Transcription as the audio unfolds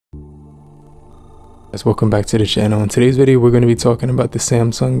Guys, welcome back to the channel. In today's video we're going to be talking about the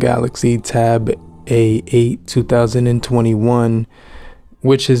Samsung Galaxy Tab A8 2021,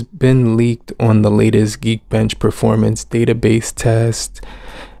 which has been leaked on the latest Geekbench performance database test,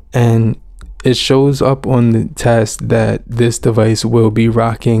 and it shows up on the test that this device will be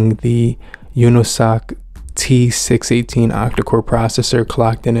rocking the UniSoc T618 octa-core processor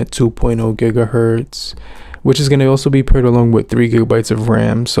clocked in at 2.0 gigahertz, which is going to also be paired along with 3 gigabytes of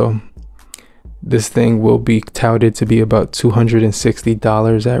RAM. So this thing will be touted to be about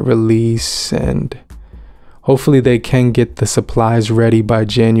 $260 at release, and hopefully they can get the supplies ready by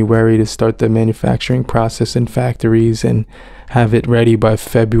January to start the manufacturing process in factories and have it ready by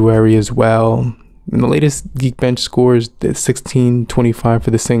February as well. And the latest Geekbench scores, the 1625 for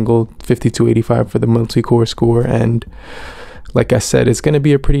the single, 5285 for the multi-core score, and like I said, it's going to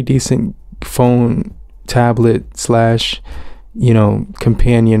be a pretty decent phone, tablet slash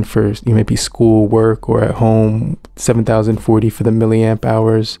companion for maybe school, work, or at home. 7040 for the milliamp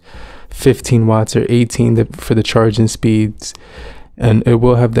hours, 15 watts or 18 for the charging speeds, and it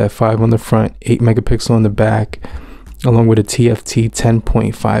will have that 5 on the front, 8 megapixel on the back, along with a TFT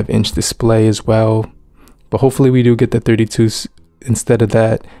 10.5 inch display as well. But hopefully we do get the 32 instead of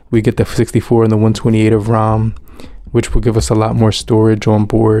that. We get the 64 and the 128 of ROM, which will give us a lot more storage on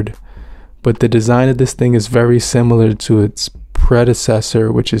board. But the design of this thing is very similar to its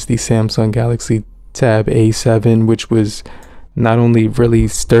predecessor, which is the Samsung Galaxy Tab A7, which was not only really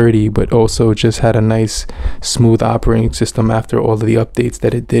sturdy but also just had a nice smooth operating system after all of the updates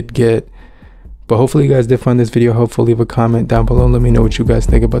that it did get. But hopefully you guys did find this video helpful. Leave a comment down below, let me know what you guys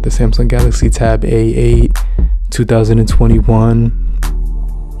think about the Samsung Galaxy Tab A8 2021,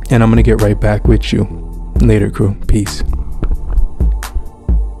 and I'm gonna get right back with you later, crew. Peace.